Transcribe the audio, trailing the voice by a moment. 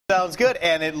Sounds good,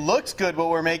 and it looks good what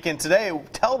we're making today.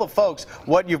 Tell the folks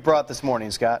what you've brought this morning,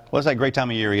 Scott. Well, it's that great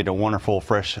time of year. You get a wonderful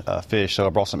fresh fish. So I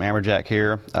brought some Amberjack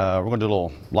here. We're going to do a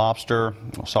little lobster.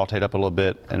 We'll saute it up a little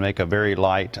bit and make a very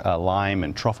light lime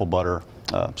and truffle butter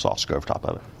sauce to go over top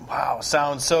of it. Wow,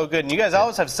 sounds so good. And you guys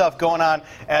always have stuff going on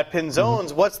at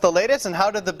Pinzone's. What's the latest, and how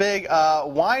did the big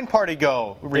wine party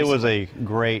go recently? It was a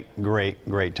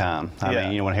great time. I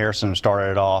mean, you know, when Harrison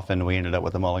started it off and we ended up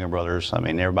with the Mulligan Brothers, I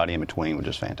mean, everybody in between was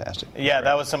just fantastic. Yeah,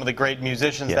 that was some of the great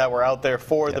musicians that were out there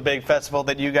for the big festival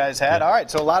that you guys had. All right,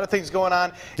 so a lot of things going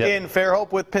on in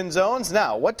Fairhope with Pinzone's.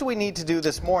 Now, what do we need to do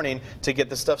this morning to get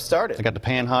this stuff started? I got the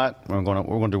pan hot. We're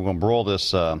going to broil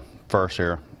this first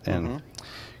here, and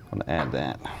I'm going to add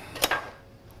that.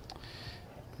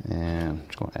 And I'm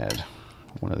just going to add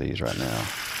one of these right now.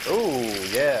 Ooh,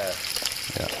 yeah.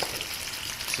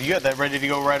 So you got that ready to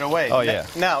go right away. Oh, yeah.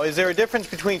 Now, is there a difference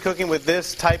between cooking with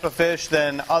this type of fish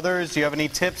than others? Do you have any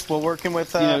tips while working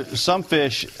with? You know, some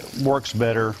fish works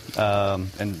better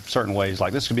in certain ways.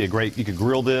 Like this could be a great, you could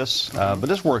grill this, but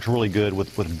this works really good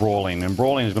with broiling. And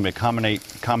broiling is going to be a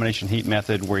combination heat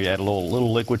method where you add a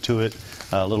little liquid to it,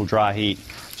 a little dry heat.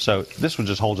 So this one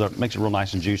just holds up, makes it real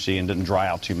nice and juicy and doesn't dry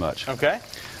out too much. Okay.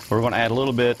 We're going to add a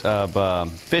little bit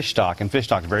of fish stock, and fish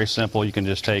stock is very simple. You can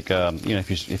just take, you know,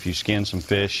 if you skin some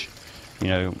fish, you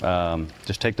know,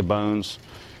 just take the bones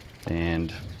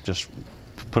and just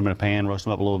put them in a pan, roast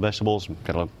them up with little vegetables.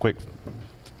 Got a quick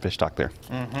fish stock there.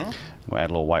 We'll add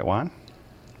a little white wine.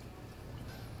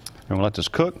 And we'll let this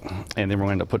cook, and then we're going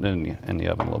to end up putting it in the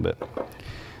oven a little bit.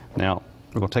 Now,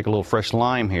 we're going to take a little fresh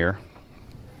lime here.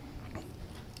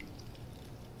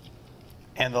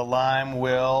 And the lime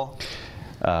will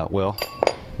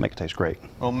make it taste great.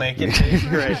 Will make it taste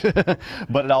great.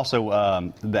 But it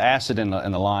also, the acid in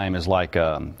the lime is like,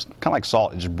 kind of like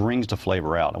salt. It just brings the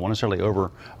flavor out. I won't necessarily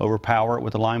overpower it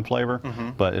with the lime flavor,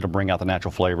 but it'll bring out the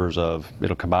natural flavors of,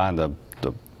 it'll combine the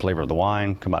flavor of the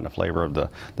wine, combine the flavor of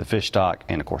the fish stock,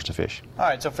 and of course the fish. All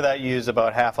right, so for that you use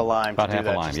about half a lime about to do half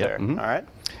that a lime, just there. All right.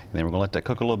 And then we're going to let that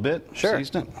cook a little bit. Sure.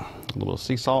 Season it. A little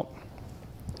sea salt.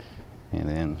 And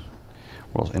then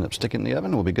we'll end up sticking it in the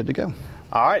oven. We'll be good to go.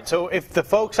 All right, so if the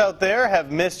folks out there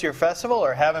have missed your festival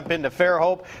or haven't been to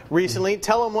Fairhope recently,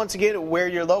 tell them once again where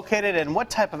you're located and what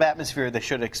type of atmosphere they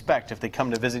should expect if they come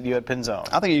to visit you at Pinzone.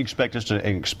 I think you expect just an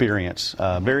experience,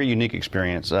 a very unique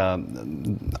experience.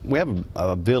 We have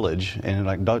a village and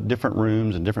like different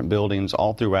rooms and different buildings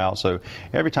all throughout, so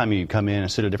every time you come in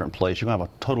and sit at a different place, you're going to have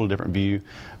a totally different view,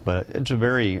 but it's a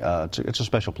very, it's a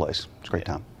special place. It's a great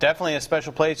time. Definitely a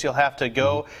special place. You'll have to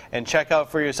go and check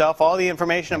out for yourself. All the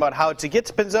information about how to get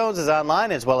to Pinzone's is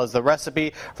online, as well as the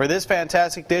recipe for this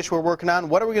fantastic dish we're working on.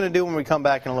 What are we going to do when we come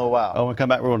back in a little while? Oh, when we come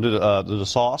back, we're going to do the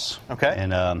sauce. Okay.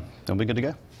 And it'll be good to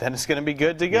go. Then it's going to be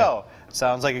good to go.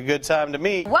 Sounds like a good time to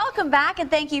me. Welcome back, and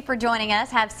thank you for joining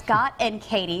us. Have Scott and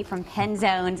Katie from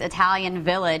Pinzone's Italian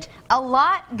Village. A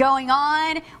lot going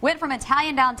on. Went from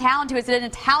Italian downtown to it's an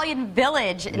Italian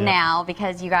village now,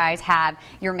 because you guys have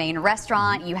your main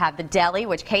restaurant, you have the deli,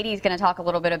 which Katie's going to talk a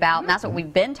little bit about, and that's what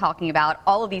we've been talking about,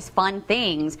 all of these fun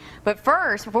things. But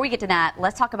first, before we get to that,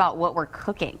 let's talk about what we're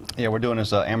cooking. Yeah, we're doing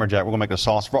this Amberjack. We're going to make a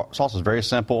sauce. Sauce is very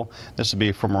simple. This would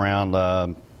be from around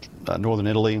northern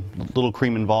Italy, a little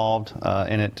cream involved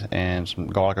in it, and some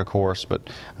garlic, of course, but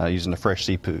using the fresh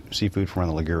seafood from around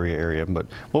the Liguria area. But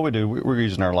what we do, we're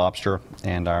using our lobster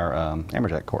and our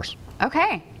Amberjack, of course.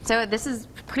 Okay, so this is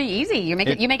pretty easy. You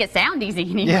make it sound easy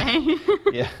anyway.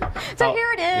 Yeah. So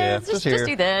here it is. Just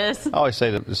do this. I always say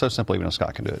that it's so simple, even though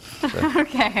Scott can do it. So.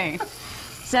 Okay.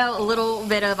 So a little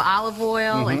bit of olive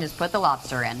oil and just put the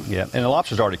lobster in. Yeah, and the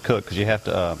lobster's already cooked because you have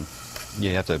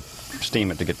to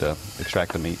steam it to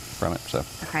extract the meat from it. So.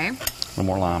 Okay. A little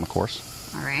more lime, of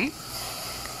course. All right.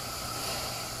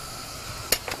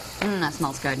 That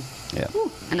smells good. Yeah.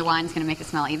 Ooh, and the wine's going to make it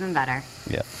smell even better.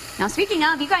 Yeah. Now, speaking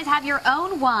of, you guys have your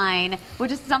own wine,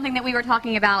 which is something that we were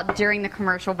talking about during the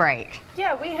commercial break.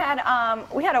 Yeah, we had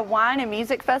a wine and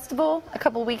music festival a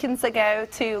couple weekends ago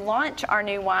to launch our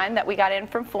new wine that we got in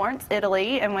from Florence,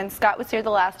 Italy. And when Scott was here the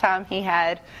last time, he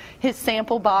had his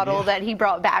sample bottle that he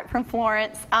brought back from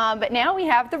Florence. But now we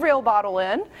have the real bottle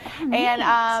in,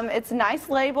 and it's a nice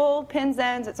label,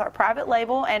 Pinzone's. It's our private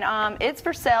label, and it's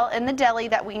for sale in the deli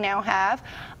that we now have.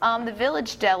 the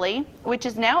Village Deli, which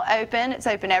is now open. It's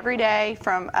open every day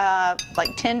from like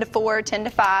 10 to 4, 10 to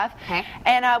 5. Okay.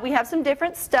 And we have some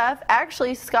different stuff.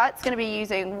 Actually, Scott's going to be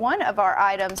using one of our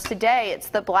items today. It's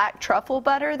the black truffle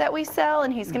butter that we sell,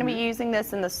 and he's going to be using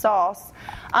this in the sauce.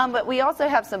 But we also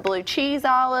have some blue cheese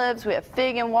olives. We have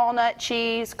fig and walnut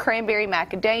cheese, cranberry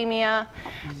macadamia,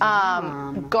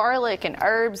 garlic and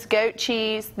herbs goat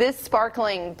cheese. This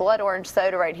sparkling blood orange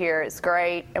soda right here is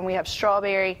great, and we have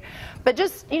strawberry. But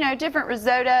just, you know, different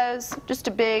risottos, just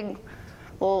a big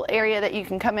little area that you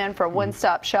can come in for a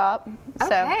one-stop shop.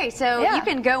 Okay, so yeah. you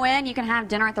can go in, you can have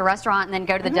dinner at the restaurant, and then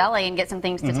go to the deli and get some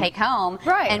things to take home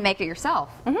and make it yourself.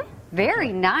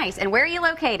 Very nice. And where are you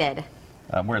located?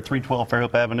 We're at 312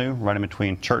 Fairhope Avenue, right in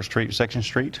between Church Street and Section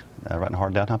Street, right in the heart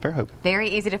of downtown Fairhope. Very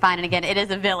easy to find, and again, it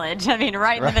is a village. I mean,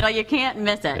 right in the middle, you can't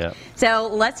miss it. Yep. So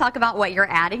let's talk about what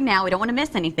you're adding now. We don't want to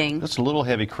miss anything. It's a little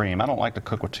heavy cream. I don't like to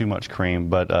cook with too much cream,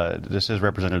 but this is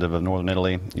representative of Northern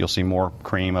Italy. You'll see more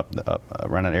cream up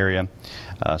around that area.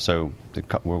 So we're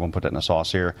going to put that in the sauce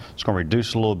here. It's going to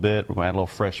reduce a little bit. We're going to add a little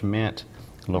fresh mint,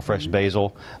 a little fresh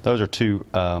basil. Those are two.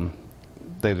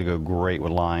 They go great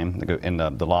with lime. They go in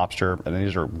the lobster, and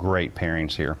these are great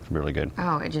pairings here. It's really good.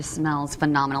 Oh, it just smells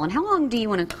phenomenal. And how long do you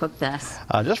want to cook this?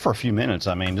 Just for a few minutes.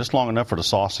 I mean, just long enough for the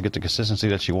sauce to get the consistency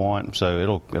that you want. So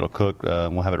it'll cook.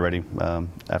 We'll have it ready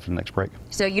after the next break.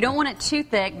 So you don't want it too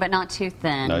thick, but not too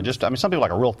thin. No, just I mean, some people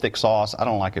like a real thick sauce. I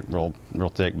don't like it real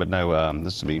thick, but no,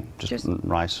 this will be just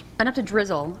nice. Enough to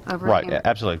drizzle over. Right, yeah,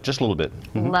 absolutely, just a little bit.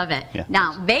 Love it. Yeah.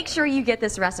 Now, make sure you get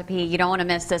this recipe. You don't want to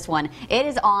miss this one. It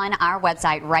is on our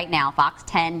website right now,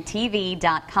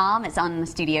 fox10tv.com. It's on the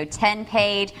Studio 10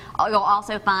 page. You'll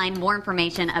also find more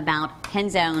information about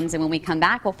Penzones. And when we come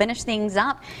back, we'll finish things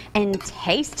up and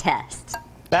taste test.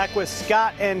 Back with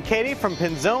Scott and Katie from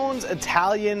Penzones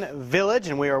Italian Village,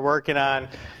 and we are working on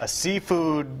a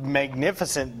seafood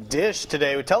magnificent dish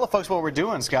today. Tell the folks what we're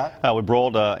doing, Scott. We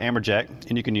broiled amberjack,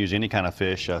 and you can use any kind of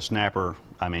fish. Snapper,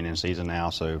 I mean, in season now,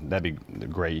 so that'd be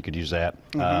great. You could use that.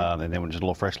 And then with just a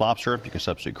little fresh lobster, you can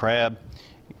substitute crab,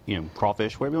 you know,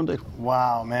 crawfish, whatever you want to do.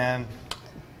 Wow, man.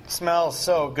 Smells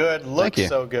so good. Looks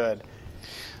so good.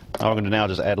 All we're going to do now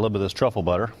is just add a little bit of this truffle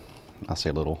butter. I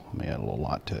say a little, I may add a little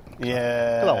lot to it.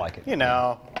 Yeah. But I like it. You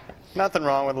know, nothing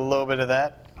wrong with a little bit of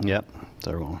that. Yep.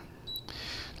 So we're going to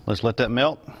let's let that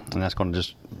melt, and that's going to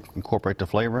just incorporate the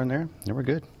flavor in there. Then we're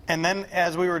good. And then,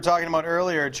 as we were talking about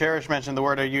earlier, Cherish mentioned the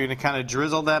word, are you going to kind of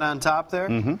drizzle that on top there?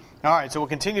 All right, so we'll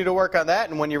continue to work on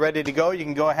that, and when you're ready to go, you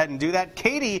can go ahead and do that.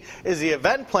 Katie is the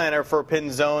event planner for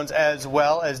Penzones, as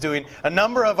well as doing a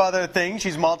number of other things.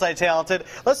 She's multi-talented.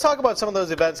 Let's talk about some of those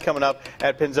events coming up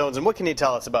at Penzones, and what can you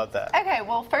tell us about that? Okay,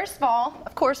 well, first of all,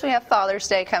 of course, we have Father's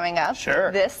Day coming up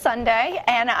this Sunday,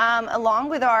 and along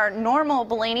with our normal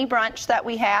Bellini brunch that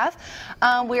we have,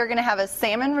 we are going to have a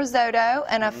salmon risotto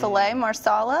and a filet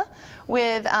marsala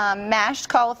with mashed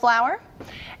cauliflower.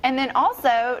 And then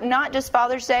also, not just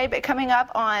Father's Day, but coming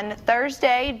up on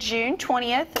Thursday, June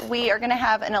 20th, we are going to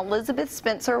have an Elizabeth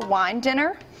Spencer wine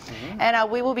dinner.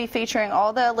 And we will be featuring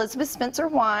all the Elizabeth Spencer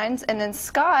wines, and then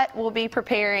Scott will be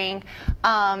preparing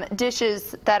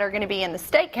dishes that are going to be in the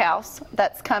steakhouse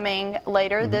that's coming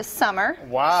later this summer.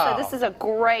 Wow. So this is a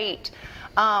great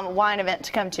wine event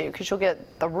to come to, because you'll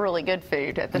get the really good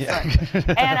food at this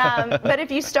one. And but if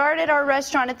you start at our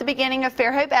restaurant at the beginning of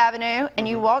Fairhope Avenue and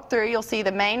you walk through, you'll see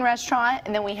the main restaurant,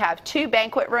 and then we have 2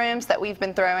 banquet rooms that we've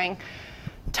been throwing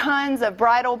tons of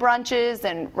bridal brunches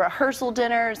and rehearsal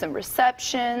dinners and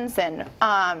receptions and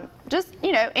just,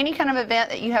 you know, any kind of event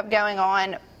that you have going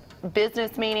on.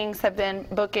 Business meetings have been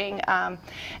booking, and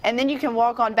then you can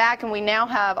walk on back, and we now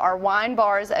have our wine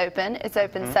bars open. It's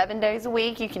open 7 days a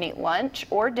week. You can eat lunch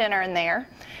or dinner in there,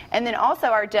 and then also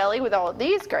our deli with all of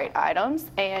these great items,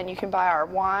 and you can buy our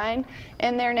wine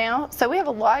in there now. So we have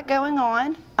a lot going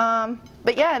on,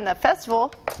 but yeah, in the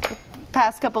festival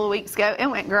past couple of weeks ago, it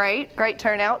went great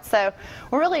turnout. So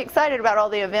we're really excited about all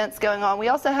the events going on. We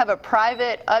also have a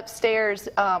private upstairs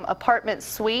apartment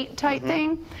suite type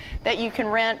thing that you can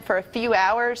rent for a few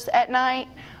hours at night.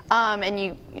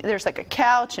 And there's like a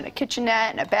couch and a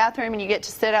kitchenette and a bathroom, and you get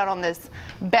to sit out on this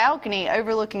balcony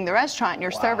overlooking the restaurant, and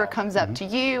your server comes up to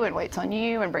you and waits on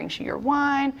you and brings you your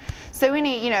wine. So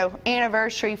any, you know,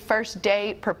 anniversary, first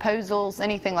date, proposals,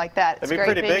 anything like that. It'd be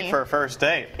pretty big for a first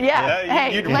date. Yeah.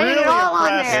 Hey, you'd laying really it all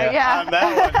on impress there, on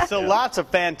that one. So lots of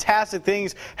fantastic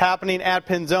things happening at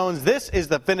Penzones. This is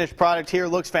the finished product here.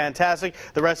 Looks fantastic.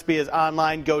 The recipe is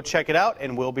online. Go check it out,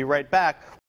 and we'll be right back.